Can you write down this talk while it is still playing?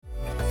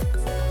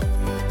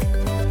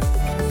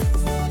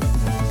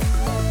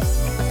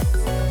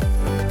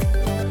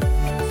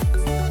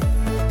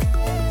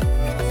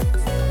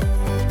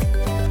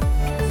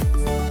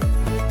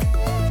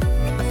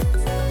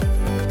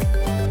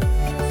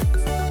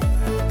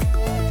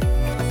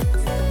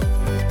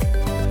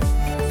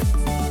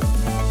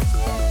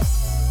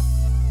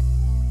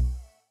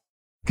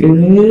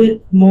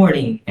Good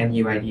morning,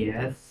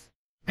 MUIDS.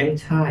 I'm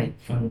Ty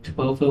from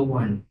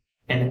 1201,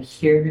 and I'm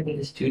here in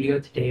the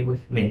studio today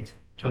with Mint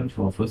from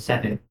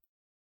 1207.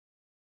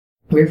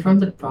 We're from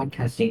the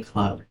Broadcasting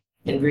Club,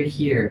 and we're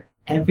here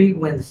every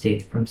Wednesday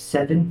from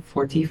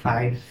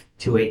 7:45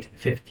 to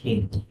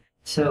 8:15.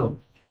 So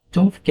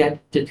don't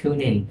forget to tune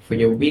in for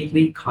your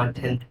weekly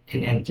content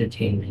and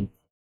entertainment.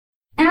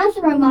 As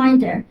a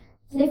reminder,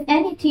 that if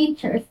any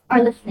teachers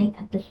are listening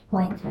at this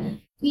point,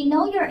 we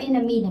know you're in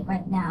a meeting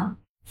right now,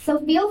 so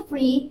feel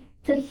free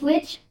to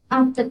switch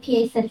off the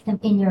PA system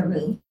in your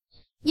room.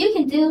 You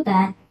can do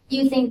that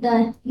using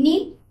the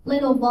neat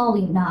little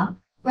volume knob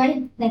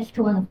right next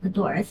to one of the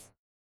doors.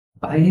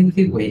 By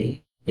the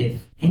way,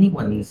 if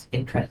anyone's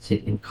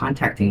interested in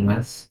contacting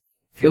us,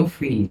 feel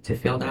free to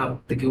fill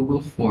out the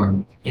Google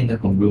form in the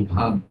Homeroom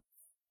Hub.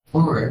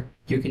 Or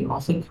you can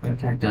also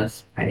contact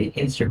us by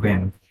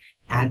Instagram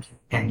at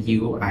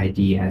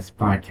MUIDS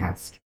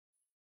Broadcast.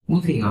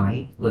 Moving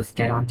on, let's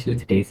get on to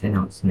today's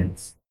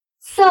announcements.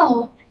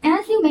 So,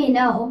 as you may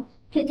know,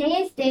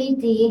 today is day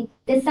D,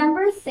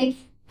 December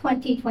 6th,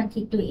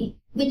 2023,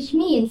 which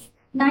means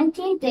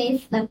 19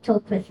 days left till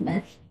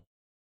Christmas.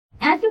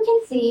 As you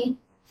can see,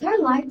 our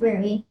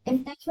library is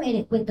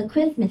decorated with the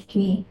Christmas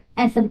tree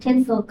and some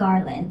tinsel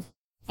garlands.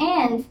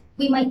 And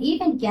we might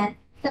even get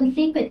some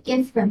secret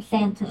gifts from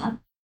Santa.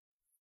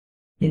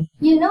 Yeah.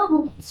 You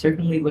know,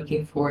 Certainly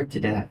looking forward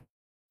to that.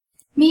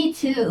 me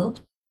too.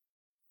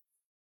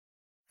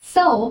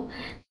 So,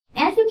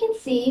 as you can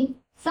see,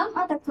 some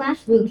other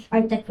classrooms are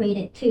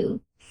decorated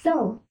too.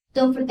 So,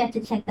 don't forget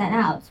to check that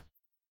out.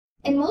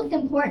 And most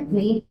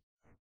importantly,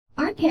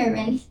 our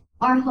parents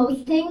are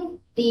hosting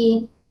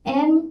the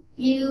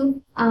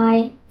MUIDS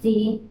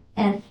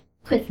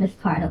Christmas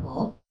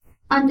Carnival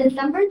on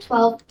December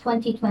 12th,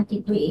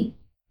 2023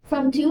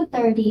 from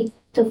 2:30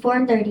 to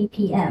 4:30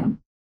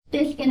 p.m.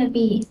 There's gonna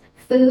be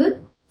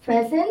food,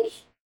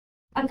 presents,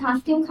 a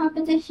costume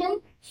competition,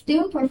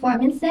 student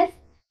performances,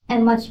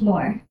 and much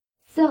more.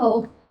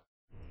 So,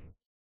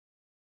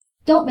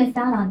 don't miss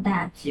out on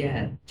that.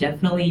 Yeah,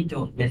 definitely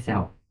don't miss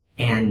out.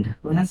 And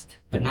last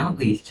but not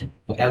least,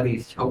 or at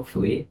least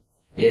hopefully,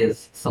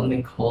 is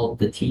something called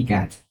the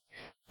TGAT.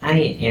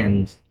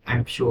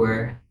 I'm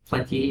sure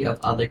plenty of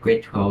other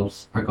grade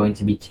 12s are going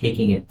to be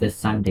taking it this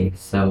Sunday,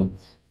 so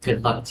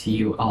good luck to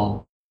you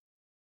all.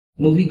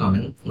 Moving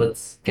on,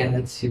 let's get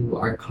into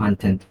our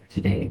content for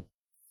today.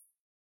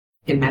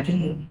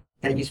 Imagine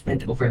that you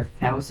spent over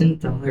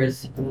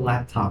 $1,000 on a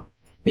laptop,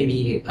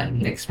 maybe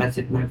an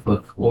expensive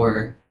MacBook,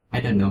 or I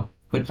don't know,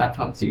 what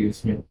laptops do you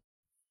use?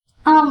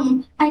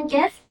 I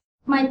guess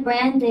my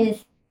brand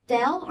is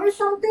Dell or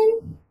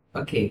something?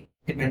 Okay,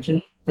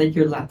 imagine that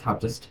your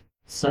laptop just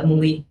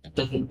suddenly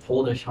doesn't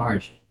hold a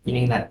charge,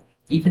 meaning that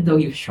even though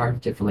you've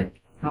charged it for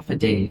like half a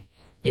day,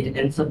 it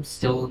ends up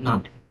still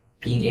not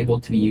being able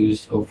to be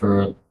used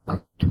over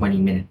like 20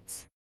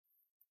 minutes.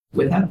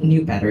 Without a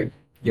new battery,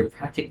 you're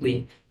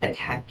practically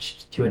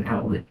attached to an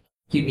outlet.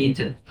 You need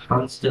to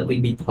constantly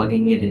be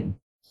plugging it in,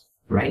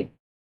 right?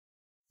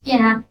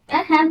 Yeah,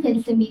 that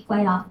happens to me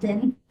quite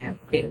often.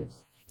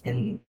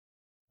 And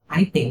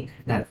I think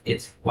that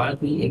it's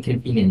wildly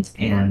inconvenient,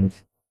 and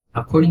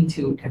according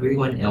to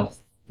everyone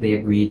else, they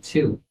agree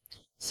too.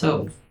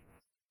 So,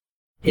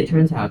 it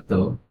turns out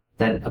though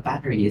that a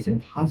battery is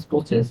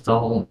impossible to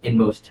install in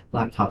most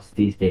laptops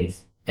these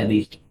days, at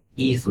least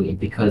easily,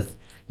 because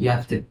you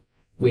have to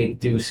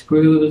do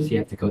screws, you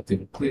have to go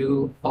through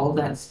glue, all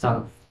that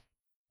stuff.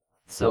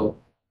 So,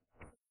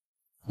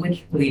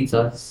 which leads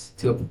us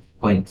to a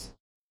point.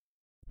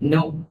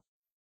 No,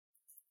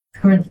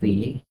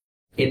 currently,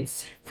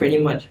 it's pretty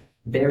much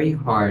very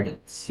hard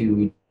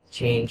to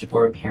change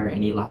or repair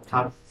any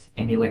laptops,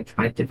 any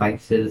electronic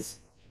devices,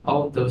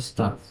 all of those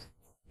stuff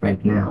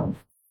right now.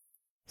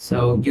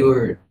 So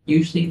you're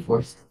usually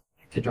forced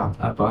to drop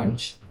a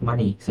bunch of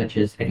money, such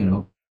as, I don't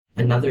know,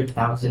 another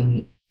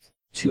 2,000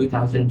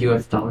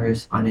 US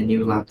dollars on a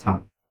new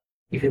laptop.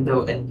 Even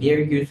though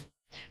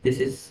this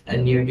is a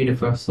near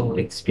universal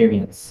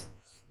experience,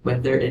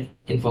 whether it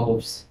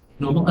involves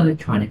normal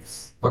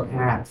electronics or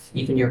perhaps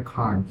even your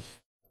car.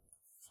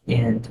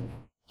 And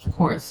of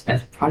course,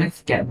 as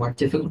products get more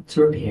difficult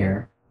to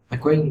repair, a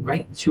growing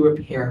right to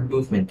repair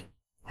movement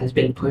has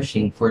been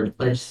pushing for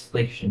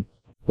legislation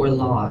or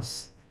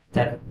laws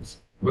that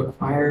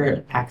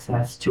require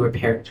access to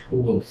repair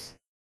tools.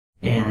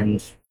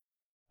 And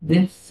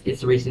this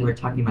is the reason we're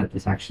talking about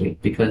this actually,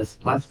 because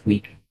last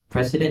week,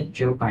 President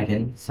Joe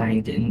Biden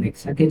signed an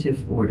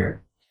executive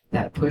order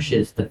that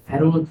pushes the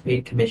Federal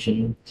Trade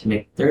Commission to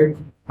make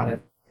third-party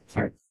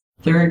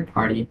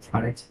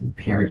product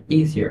repair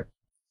easier.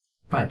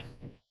 But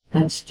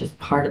that's just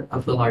part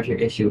of the larger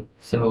issue.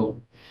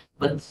 So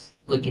let's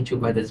look into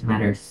why this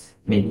matters,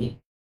 maybe.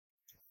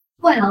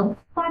 Well,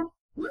 but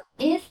what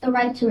is the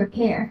right to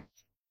repair?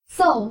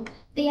 So,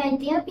 the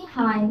idea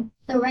behind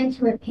the right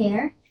to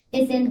repair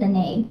is in the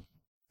name.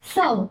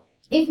 So,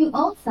 if you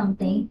own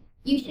something,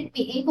 you should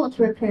be able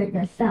to repair it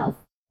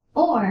yourself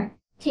or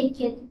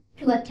take it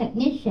to a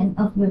technician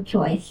of your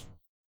choice.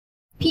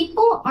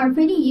 People are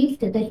pretty used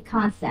to this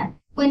concept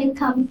when it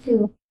comes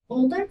to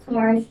older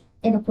cars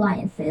and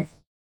appliances.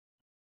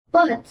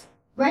 But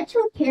right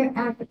to repair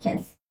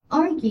advocates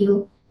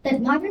argue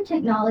that modern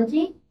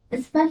technology,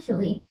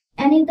 especially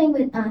anything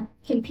with a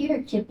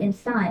computer chip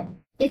inside,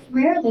 is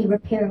rarely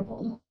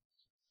repairable.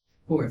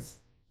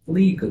 Fourth,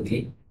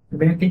 legally,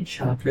 American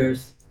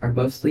shoppers are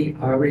mostly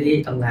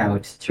already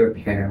allowed to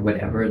repair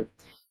whatever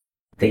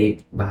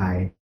they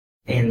buy.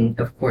 And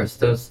of course,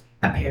 those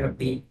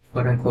apparently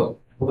quote unquote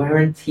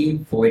warranty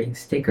voiding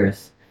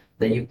stickers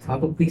that you've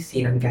probably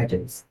seen on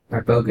gadgets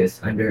are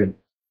bogus under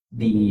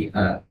the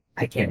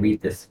I can't read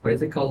this. What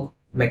is it called?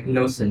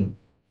 Magnuson-Moss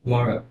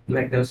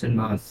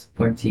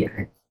Warranty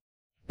Act.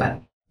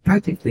 But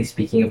practically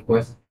speaking, of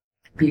course,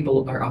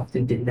 people are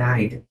often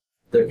denied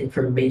the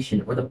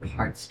information or the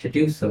parts to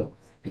do so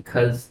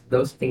because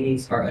those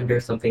things are under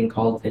something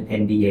called an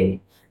NDA,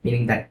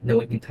 meaning that no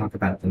one can talk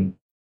about them.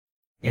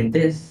 And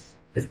this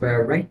is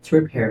where a right to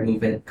repair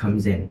movement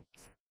comes in.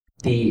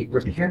 The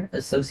Repair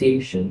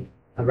Association,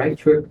 a right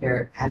to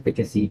repair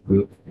advocacy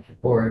group,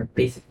 or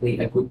basically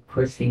a group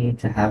pushing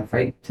to have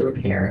right to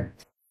repair,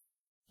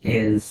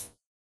 is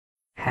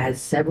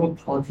has several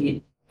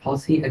policy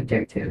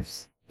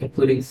objectives,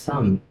 including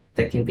some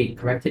that can be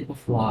corrected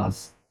with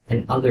laws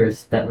and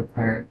others that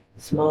require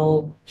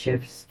small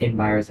shifts in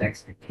buyers'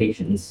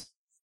 expectations.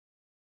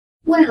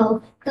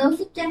 Well,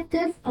 those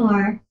objectives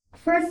are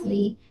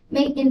firstly,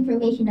 make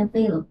information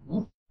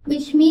available,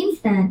 which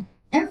means that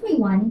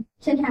everyone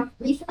should have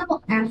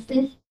reasonable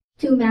access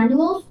to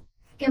manuals,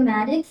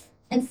 schematics,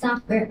 and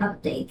software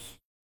updates.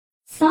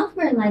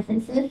 Software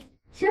licenses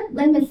should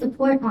limit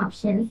support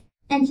options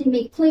and should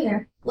make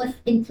clear what's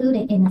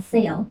included in a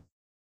sale.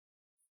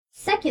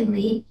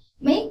 Secondly,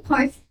 make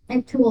parts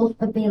and tools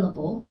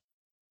available.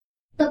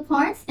 The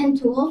parts and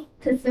tools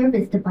to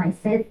service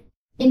devices,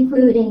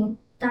 including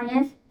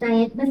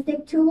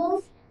diagnostic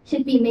tools,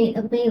 should be made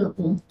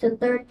available to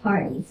third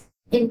parties,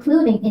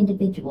 including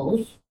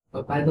individuals.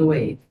 But by the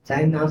way,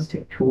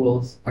 diagnostic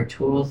tools are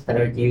tools that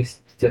are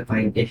used to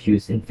find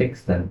issues and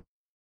fix them.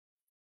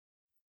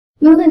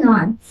 Moving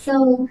on,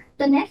 so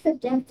the next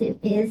objective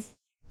is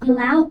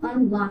allow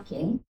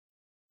unlocking.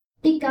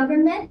 The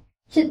government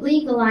should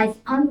legalize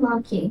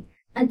unlocking,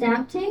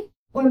 adapting,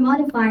 or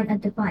modifying a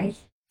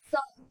device so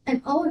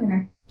an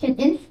owner can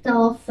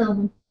install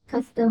some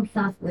custom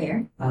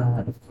software.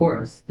 Of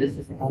course, this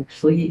is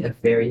actually a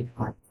very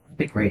hot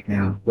topic right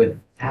now, with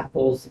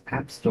Apple's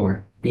App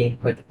Store being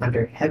put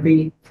under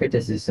heavy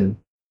criticism,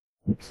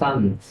 and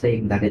some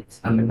saying that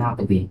it's a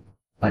monopoly.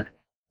 But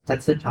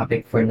that's a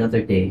topic for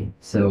another day,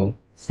 so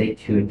stay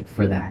tuned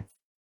for that.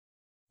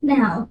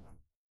 Now,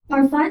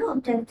 our final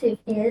objective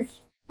is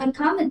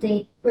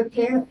accommodate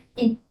repair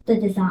in the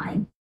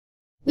design,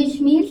 which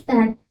means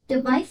that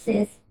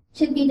devices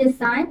should be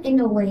designed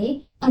in a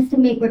way as to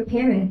make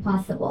repairing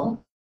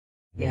possible.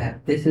 Yeah,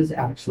 this is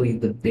actually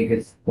the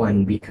biggest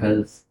one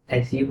because,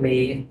 as you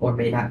may or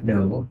may not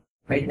know,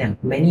 right now,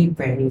 many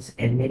brands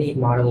and many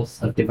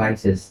models of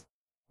devices,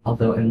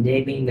 although I'm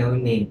naming no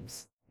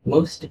names,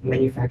 most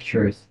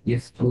manufacturers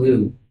use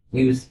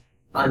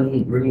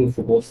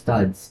unremovable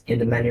studs in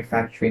the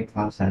manufacturing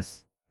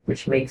process,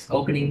 which makes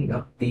opening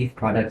up these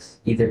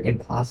products either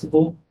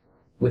impossible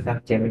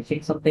without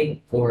damaging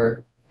something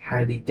or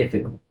highly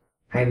difficult.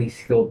 Highly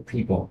skilled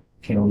people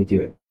can only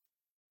do it.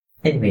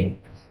 Anyway,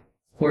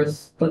 of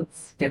course,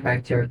 let's get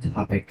back to our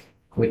topic,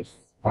 which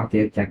are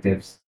the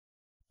objectives.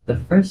 The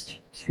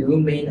first two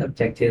main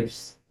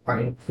objectives are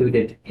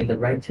included in the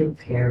right to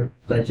repair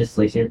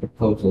legislation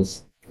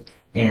proposals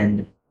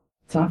and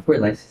software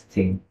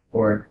licensing,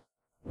 or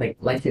like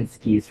license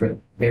keys for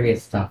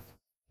various stuff,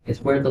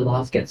 is where the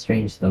laws get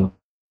strange though.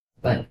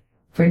 But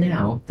for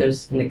now,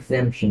 there's an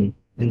exemption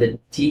in the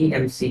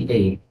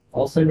DMCA,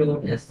 also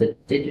known as the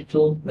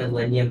Digital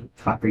Millennium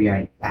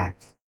Copyright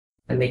Act,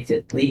 that makes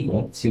it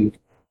legal to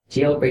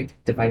jailbreak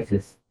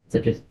devices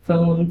such as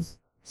phones,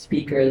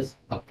 speakers,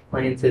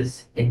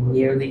 appliances, and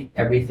nearly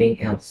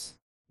everything else.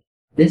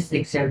 This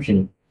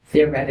exemption,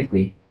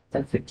 theoretically,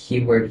 that's the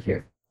key word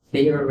here,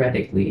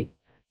 theoretically,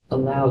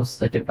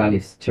 allows a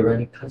device to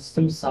run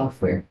custom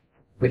software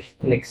which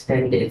can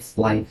extend its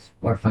life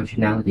or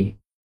functionality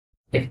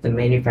if the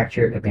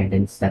manufacturer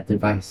abandons that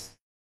device.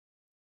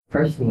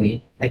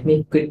 Personally, I've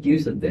made good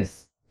use of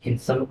this in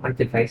some of my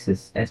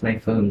devices as my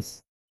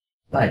phones,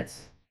 but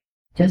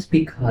just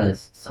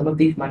because some of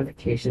these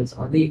modifications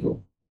are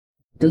legal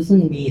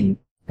doesn't mean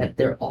that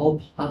they're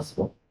all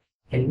possible,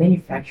 and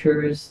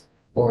manufacturers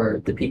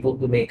or the people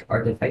who make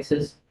our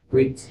devices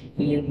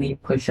routinely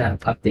push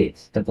out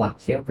updates to block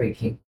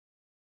jailbreaking.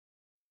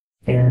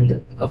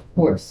 And of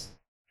course,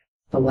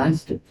 the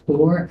last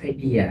core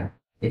idea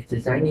is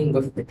designing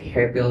with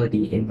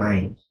repairability in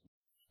mind,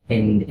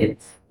 and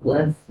it's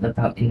less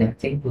about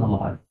enacting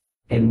laws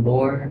and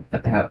more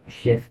about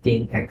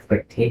shifting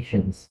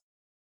expectations.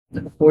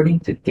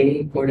 According to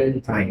Gay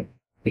Gordon Ryan,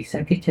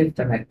 executive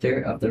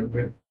director of the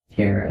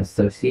Repair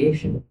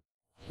Association,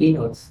 he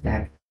notes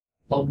that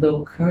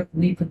although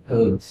currently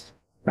proposed,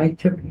 right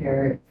to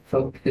repair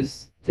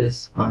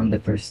focuses on the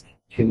first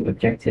to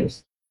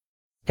objectives.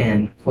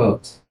 And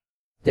quote,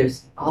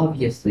 there's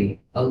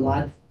obviously a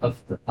lot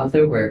of the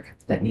other work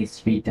that needs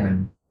to be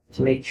done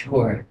to make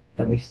sure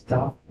that we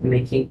stop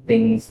making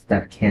things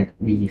that can't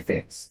be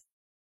fixed.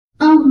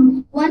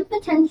 One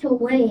potential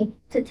way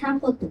to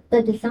tackle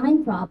the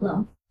design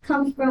problem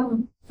comes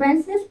from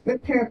Francis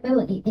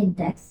Repairability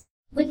Index,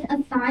 which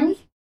assigns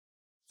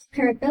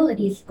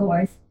repairability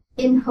scores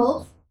in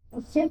hopes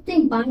of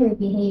shifting buyer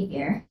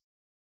behavior.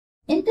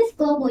 In this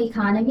global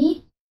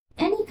economy,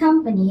 any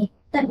company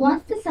that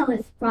wants to sell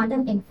its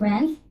product in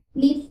France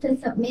needs to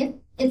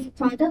submit its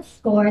product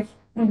scores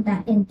on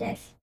that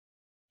index.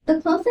 The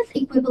closest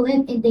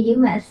equivalent in the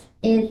US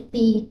is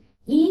the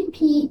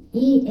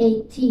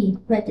EPEAT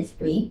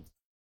registry,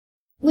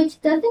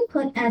 which doesn't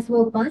put as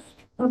robust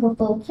of a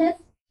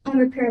focus on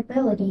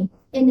repairability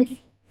in its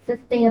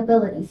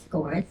sustainability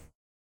scores.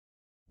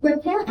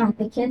 Repair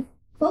advocates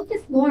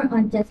focus more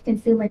on just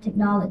consumer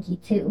technology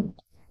too,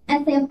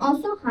 as they have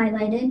also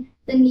highlighted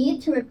the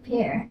need to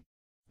repair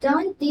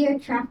John Deere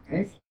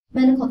tractors,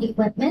 medical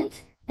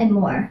equipment, and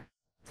more.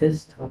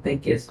 This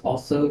topic is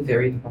also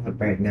very hot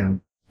right now.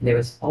 And it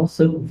was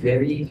also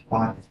very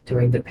hot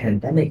during the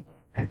pandemic,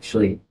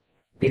 actually,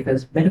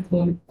 because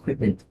medical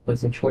equipment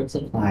was in short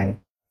supply,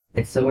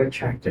 and so were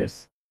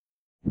tractors.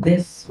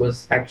 This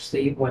was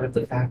actually one of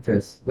the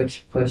factors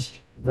which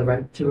pushed the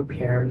right to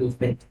repair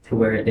movement to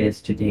where it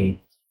is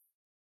today.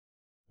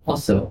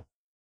 Also,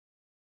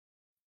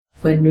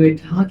 when we're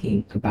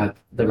talking about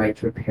the right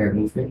to repair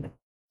movement,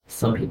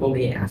 some people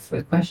may ask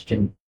the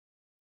question,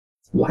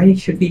 why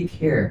should we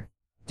care?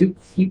 Do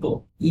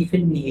people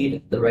even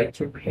need the right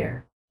to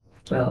repair?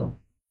 Well,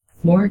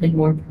 more and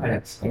more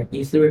products are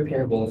easily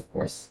repairable, of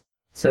course.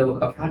 So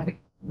a product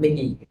may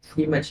be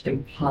pretty much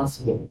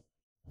impossible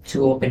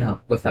to open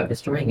up without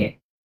destroying it.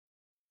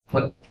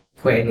 What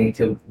pointing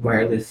to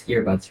wireless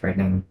earbuds right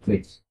now,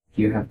 which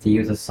you have to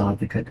use a saw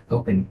to cut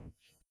open.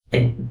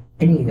 And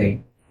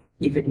anyway,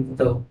 even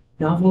though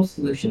novel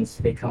solutions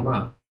may come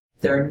up,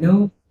 there are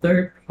no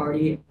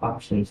third-party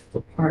options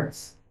for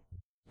parts.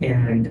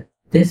 And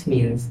this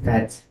means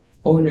that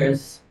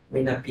owners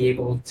may not be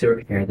able to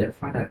repair their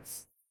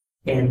products.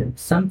 And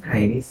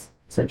sometimes,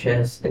 such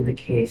as in the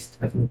case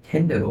of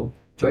Nintendo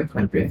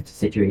Joy-Con drift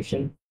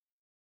situation,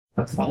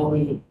 a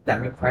problem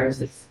that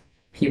requires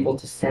people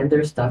to send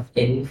their stuff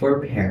in for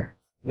repair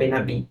may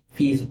not be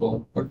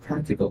feasible or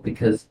practical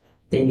because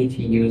they need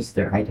to use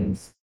their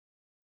items.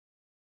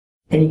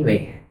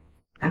 Anyway,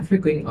 after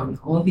going on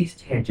all these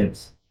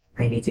tangents,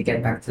 I need to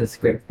get back to the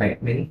script,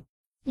 right, Min?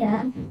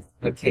 Yeah.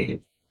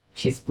 Okay,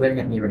 she's glaring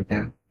at me right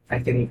now. I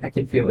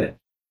can feel it.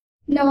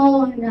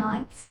 No, I'm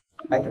not.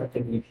 I don't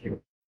believe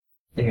you.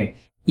 Anyway,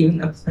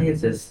 even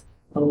appliances,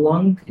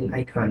 along an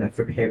icon of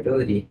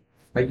repairability,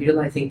 are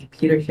utilizing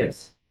computer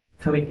chips,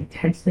 becoming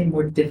intensely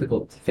more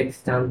difficult to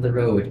fix down the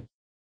road.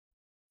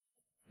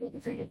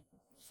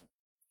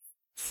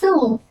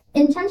 So,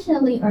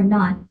 intentionally or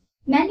not,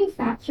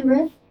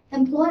 manufacturers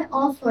employ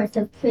all sorts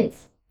of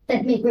tricks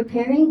that make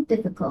repairing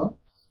difficult,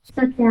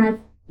 such as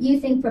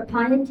using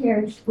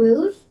proprietary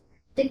screws,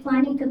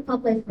 declining to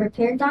publish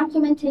repair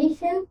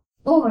documentation,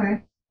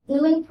 or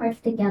gluing parts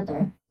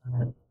together.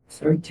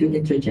 Sorry to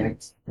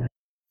interject.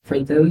 For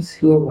those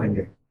who are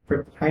wondering,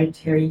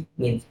 proprietary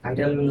means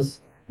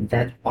items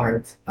that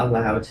aren't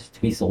allowed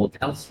to be sold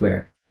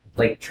elsewhere,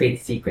 like trade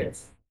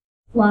secrets.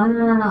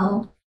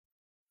 Wow.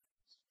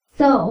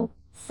 So,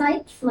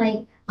 sites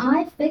like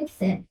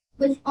iFixit,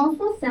 which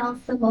also sell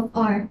some of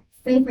our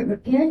favorite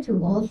repair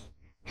tools,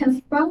 have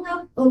sprung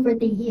up over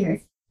the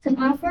years to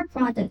offer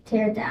product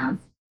teardowns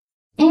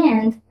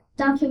and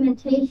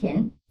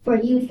documentation for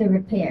user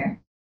repair.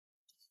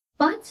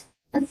 But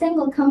a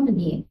single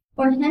company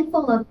or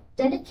handful of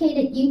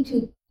dedicated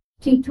YouTube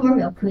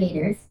tutorial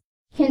creators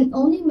can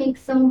only make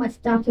so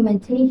much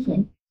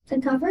documentation to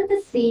cover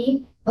the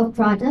sea of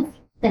products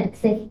that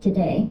exist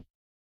today.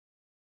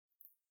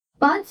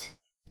 But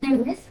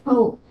there is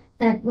hope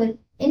that with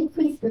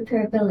increased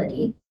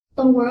repairability,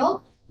 the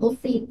world will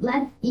see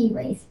less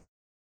e-waste.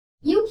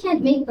 You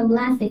can't make them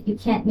last if you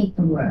can't make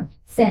them work,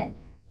 said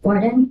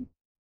Gordon.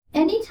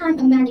 Anytime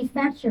a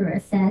manufacturer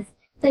says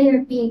they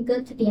are being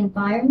good to the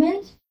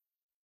environment,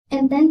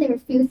 and then they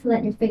refuse to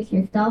let you fix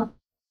your stuff,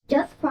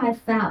 just cry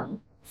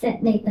foul,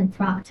 said Nathan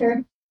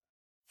Proctor,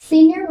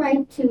 Senior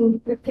Right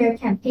to Repair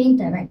Campaign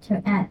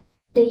Director at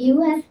the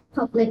U.S.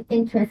 Public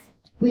Interest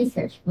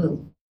Research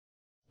Group.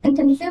 And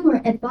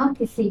consumer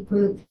advocacy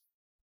group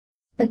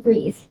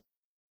agrees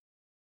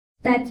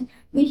that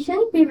we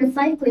shouldn't be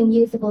recycling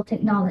usable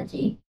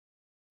technology.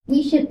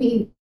 We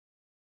shouldn't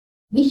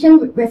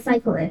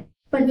recycle it,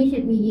 but we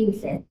should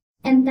reuse it.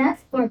 And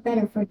that's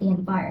better for the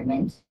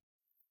environment.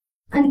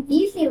 An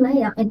easy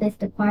layup in this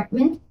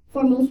department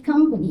for most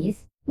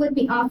companies would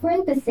be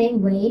offering the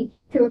same way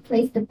to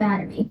replace the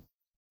battery.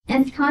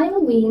 As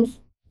Kyle Weens,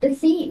 the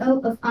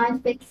CEO of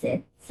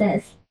iFixit,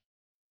 says,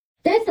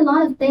 there's a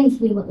lot of things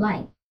we would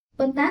like,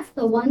 but that's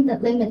the one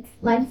that limits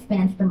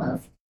lifespans the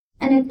most.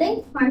 And I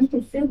think harms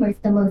consumers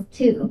the most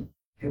too.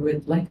 I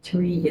would like to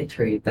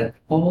reiterate that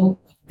all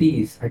of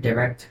these are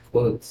direct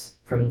quotes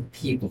from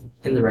people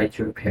in the right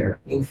to repair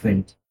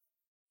movement.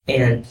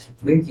 And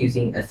we're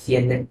using a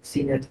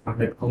CNET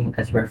article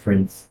as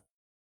reference.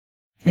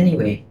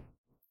 Anyway,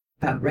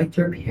 about right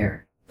to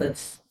repair,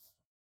 let's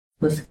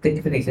think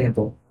of an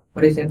example.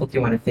 What example do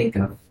you want to think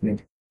of,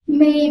 Mint?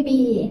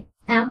 Maybe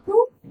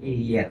Apple?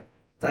 Yeah,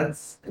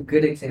 that's a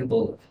good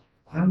example of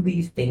how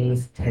these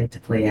things tend to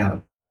play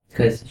out.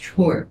 Because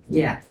sure,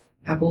 yeah,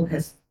 Apple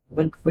has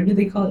what do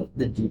they call it?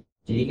 The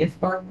Genius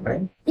Bar,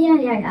 right?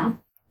 Yeah.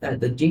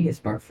 The Genius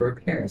Bar for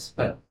repairs.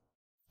 But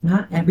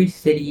not every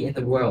city in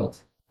the world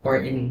or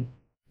in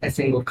a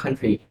single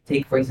country,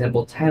 take for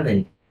example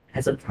Thailand,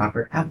 has a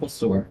proper Apple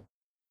store.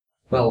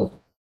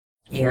 Well,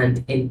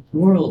 and in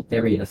rural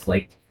areas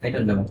like I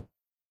don't know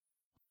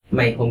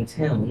my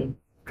hometown,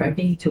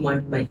 driving to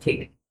one might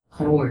take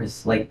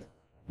hours, like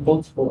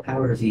multiple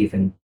hours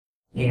even.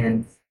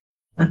 And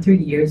after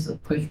years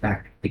of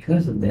pushback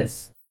because of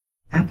this,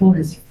 Apple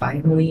has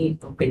finally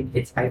opened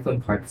its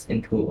iPhone parts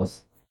and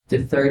tools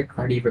to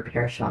third-party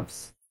repair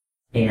shops.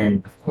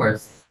 And of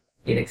course,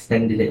 it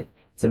extended it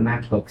to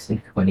MacBooks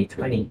in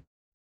 2020.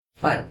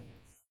 But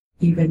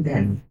even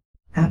then,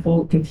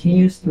 Apple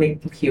continues to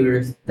make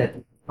computers that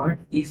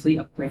aren't easily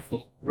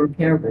upgradable,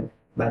 repairable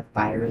by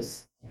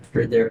buyers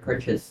after their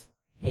purchase,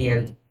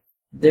 and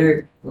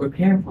their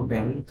repair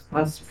program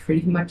costs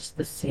pretty much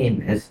the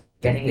same as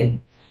getting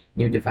a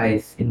new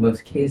device in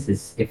most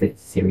cases if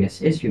it's a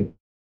serious issue.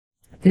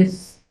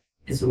 This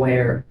is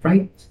where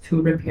right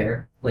to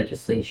repair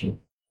legislation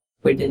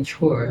would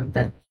ensure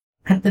that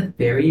at the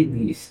very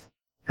least,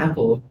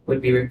 Apple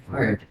would be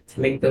required to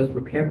make those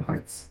repair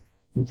parts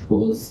and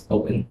tools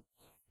open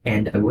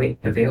and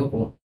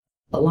available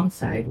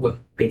alongside with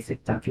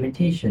basic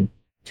documentation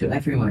to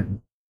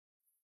everyone.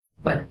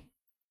 But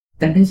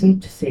that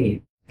isn't to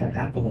say that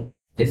Apple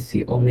is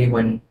the only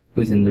one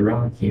who's in the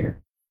wrong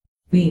here.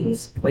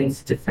 Weems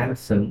points to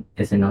Samsung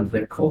as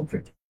another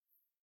culprit.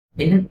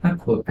 In a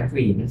quote by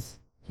Weems,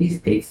 he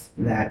states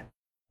that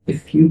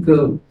if you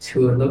go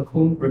to a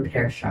local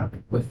repair shop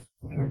with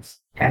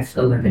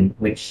S11,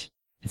 which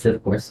is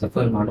of course a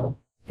phone model,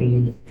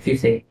 and if you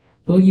say,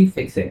 will you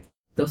fix it?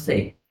 They'll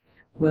say,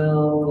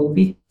 well,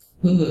 we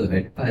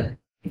could, but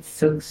it's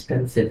so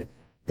expensive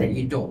that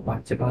you don't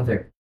want to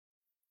bother.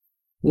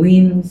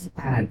 Weems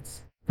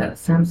adds that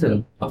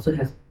Samsung also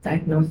has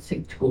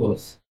diagnostic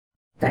tools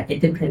that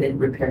independent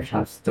repair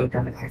shops don't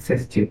have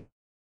access to,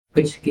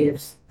 which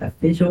gives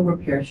official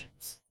repair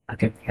shops a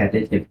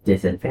competitive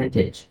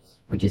disadvantage,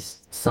 which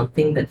is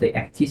something that the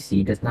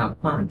FTC does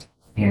not want,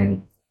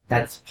 and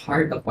that's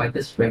part of why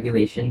this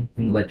regulation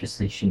and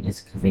legislation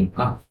is coming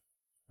up.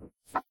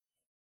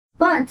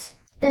 But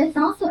there's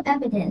also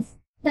evidence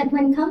that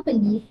when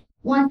companies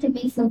want to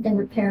make something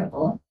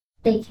repairable,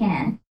 they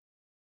can.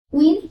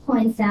 Weems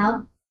points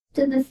out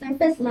to the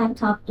Surface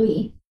Laptop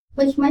 3,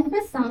 which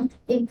Microsoft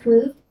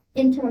improved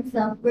in terms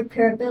of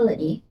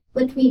repairability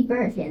between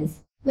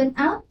versions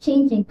without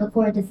changing the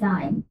core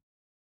design.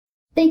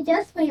 They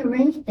just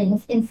rearranged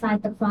things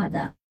inside the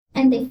product,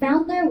 and they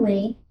found their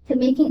way to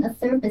making a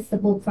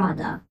serviceable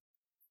product.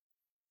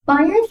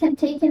 Buyers have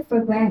taken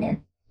for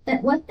granted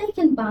that what they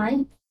can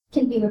buy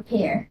can be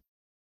repaired,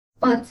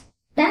 but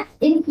that's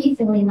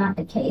increasingly not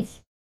the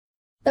case.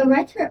 The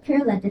right to repair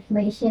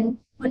legislation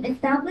would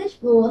establish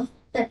rules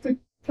that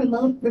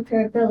promote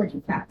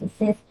repairability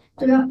practices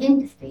throughout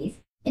industries,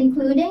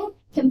 including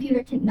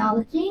computer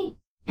technology,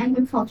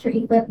 agriculture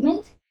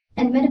equipment,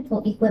 and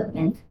medical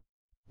equipment,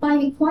 by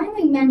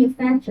requiring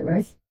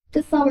manufacturers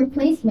to sell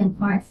replacement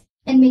parts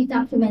and make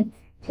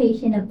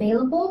documentation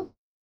available.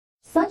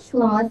 Such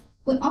laws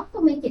would also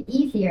make it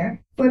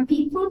easier for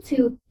people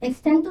to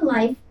extend the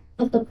life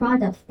of the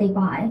products they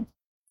buy.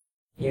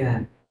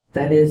 Yeah,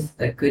 that is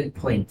a good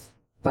point.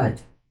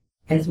 But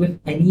as with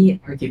any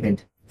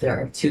argument, there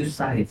are two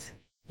sides,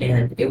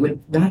 and it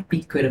would not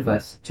be good of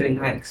us to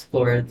not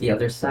explore the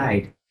other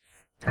side.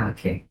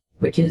 Okay,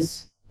 which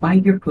is why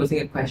you're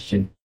posing a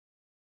question.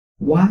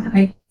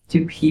 Why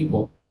do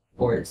people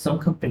or some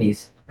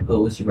companies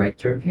oppose right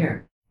to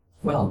repair?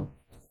 Well,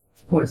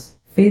 of course,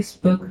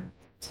 Facebook,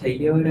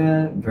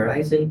 Toyota,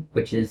 Verizon,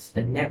 which is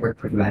a network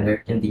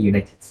provider in the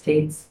United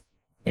States,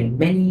 and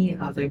many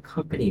other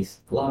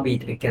companies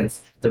lobbied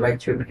against the right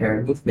to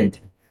repair movement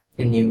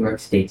in New York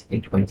State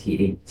in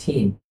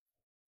 2018,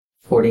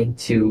 according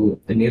to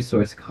a news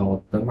source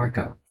called The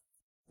Markup.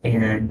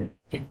 And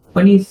in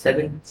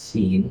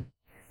 2017,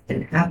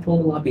 an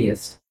Apple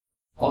lobbyist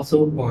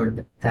also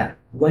warned that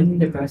one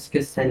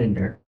Nebraska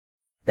senator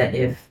that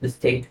if the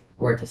state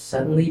were to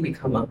suddenly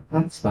become a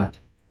hotspot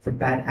for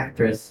bad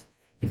actors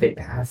if it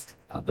passed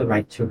the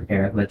right to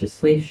repair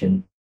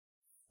legislation,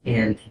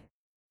 and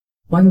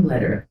one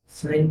letter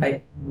signed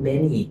by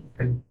many,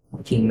 I'm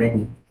talking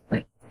many,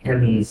 like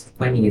Tens,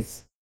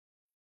 20s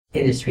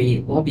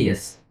industry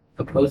lobbyists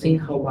opposing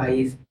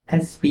Hawaii's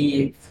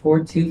SB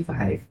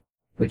 425,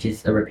 which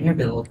is a repair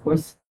bill, of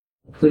course,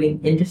 including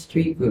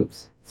industry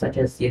groups such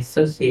as the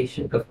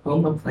Association of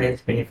Home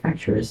Appliance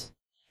Manufacturers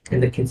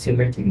and the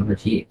Consumer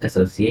Technology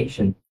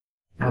Association,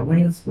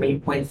 outlines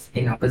main points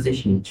in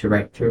opposition to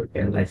right to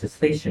repair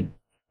legislation.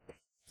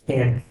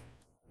 And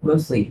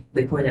mostly,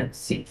 they point out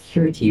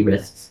security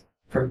risks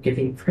from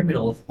giving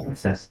criminals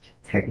access to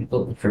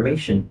technical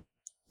information,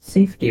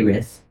 safety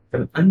risks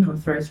from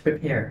unauthorized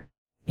repair,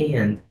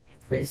 and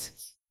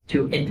risks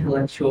to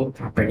intellectual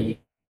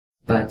property.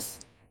 But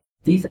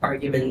these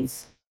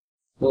arguments,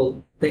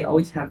 well, they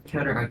always have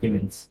counter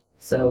arguments.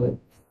 So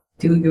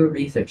do your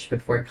research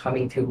before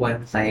coming to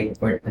one side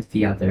or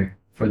the other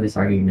for this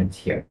argument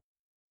here.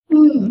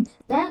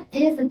 That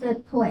is a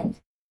good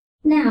point.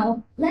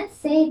 Now, let's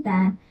say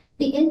that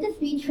the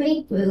industry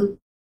trade group,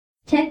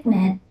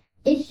 TechNet,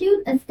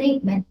 issued a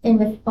statement in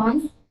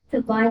response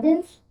to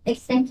Biden's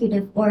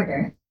executive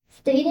order,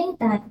 stating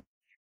that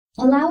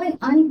allowing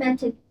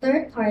unvetted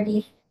third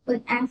parties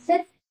with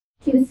access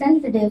to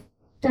sensitive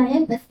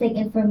diagnostic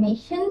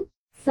information,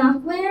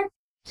 software,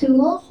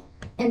 tools,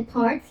 and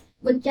parts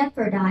would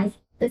jeopardize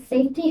the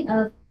safety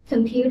of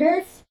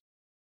computers,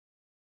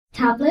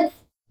 tablets,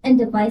 and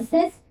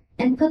devices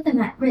and put them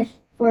at risk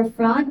for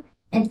fraud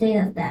and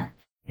data theft.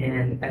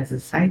 And as a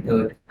side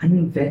note,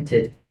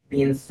 unvetted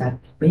means that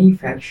the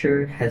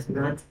manufacturer has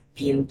not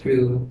been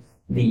through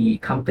the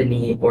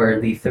company or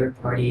the third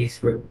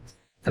party's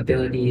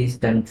abilities,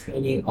 done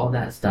training, all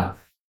that stuff.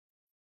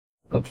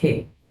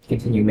 Okay,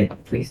 continue,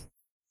 Mint, please.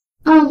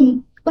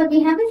 But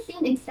we haven't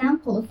seen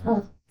examples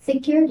of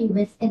security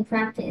risks in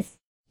practice,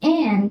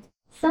 and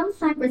some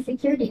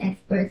cybersecurity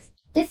experts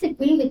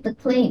disagree with the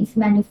claims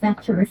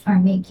manufacturers are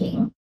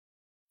making.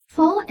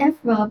 Paul F.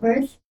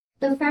 Roberts,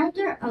 the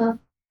founder of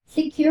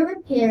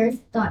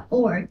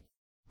SecureRepairs.org,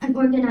 an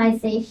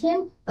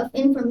organization of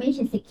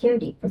information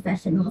security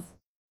professionals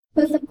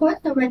who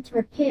support the right to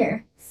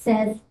repair,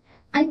 says,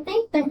 I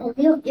think there are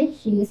real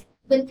issues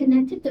with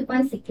connected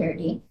device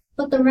security,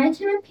 but the right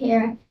to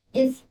repair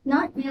is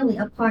not really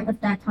a part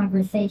of that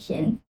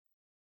conversation.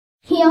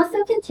 He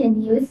also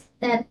continues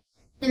that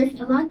there's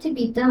a lot to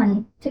be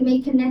done to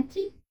make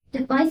connected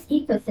device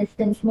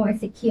ecosystems more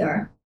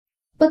secure.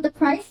 But the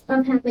price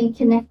of having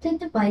connected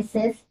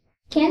devices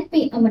can't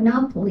be a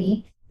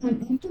monopoly on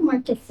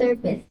aftermarket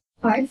service,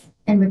 parts,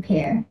 and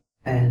repair.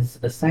 As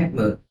a side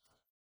note,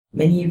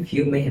 many of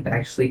you may have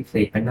actually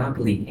played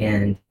Monopoly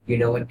and you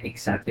know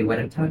exactly what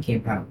I'm talking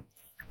about.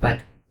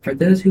 But for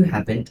those who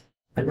haven't,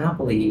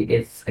 Monopoly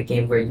is a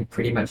game where you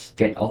pretty much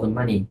get all the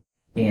money.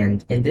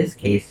 And in this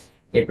case,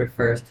 it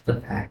refers to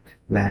the fact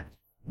that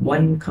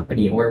one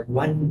company or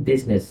one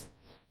business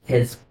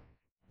is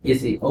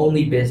the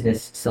only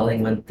business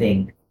selling one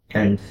thing.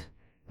 And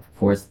of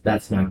course,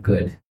 that's not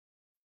good.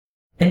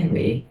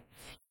 Anyway,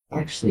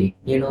 actually,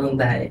 you know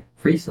that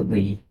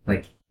recently,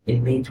 like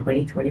in May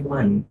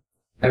 2021,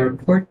 a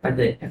report by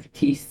the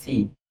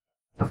FTC,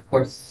 of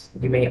course,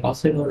 you may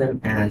also know them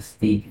as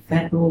the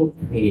Federal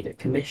Trade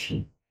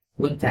Commission,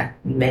 looked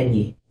at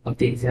many of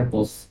the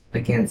examples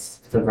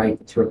against the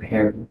right to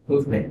repair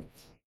movement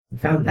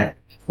and found that,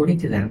 according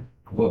to them,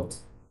 quote,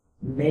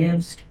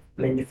 most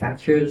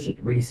manufacturers'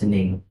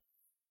 reasoning,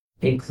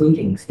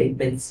 including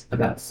statements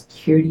about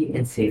security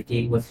and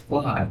safety, was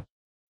flawed.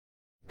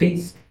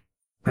 Based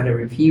on a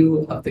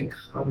review of the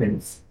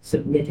comments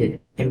submitted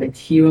and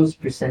materials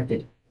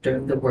presented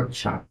during the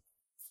workshop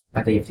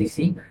by the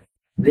FTC,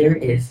 there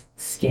is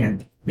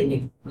scant,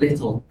 meaning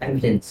little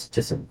evidence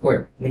to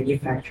support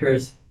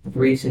manufacturers'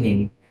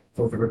 reasoning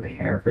for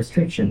repair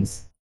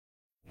restrictions.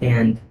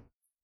 And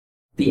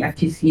the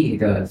FTC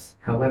does,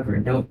 however,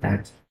 note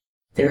that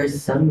there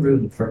is some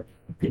room for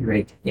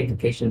copyright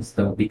implications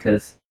though,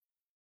 because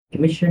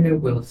Commissioner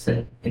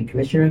Wilson and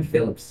Commissioner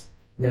Phillips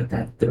note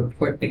that the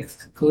report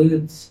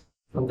excludes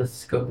from the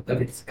scope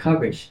of its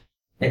coverage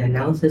an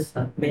analysis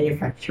of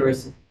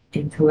manufacturers'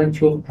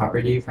 intellectual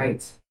property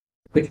rights,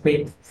 which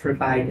may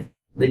provide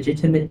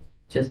legitimate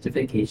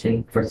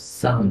justification for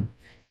some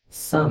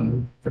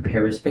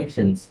repair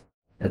restrictions.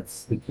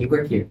 That's the key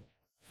word here.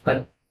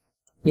 But,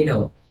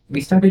 we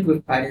started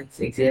with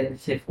Biden's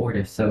executive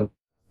order, so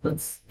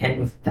let's end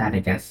with that, I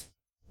guess.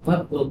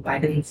 What will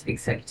Biden's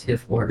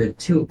executive order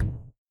do?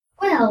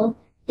 Well,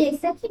 the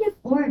executive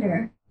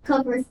order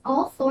covers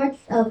all sorts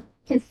of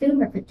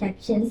consumer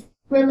protections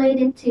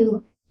related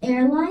to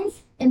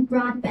airlines and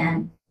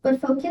broadband,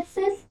 but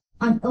focuses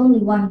on only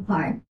one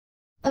part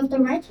of the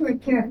right to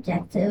repair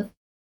objective,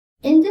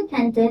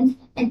 independent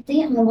and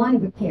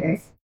DIY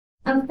repairs.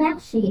 A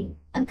fact sheet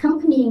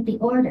accompanying the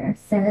order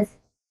says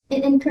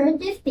it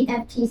encourages the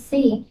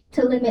FTC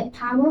to limit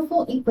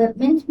powerful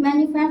equipment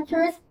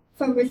manufacturers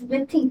from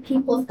restricting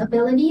people's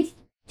abilities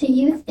to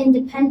use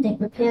independent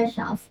repair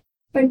shops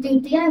or do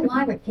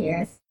DIY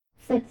repairs,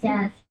 such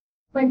as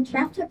when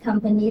tractor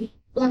companies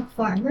block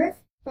farmers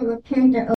from repairing their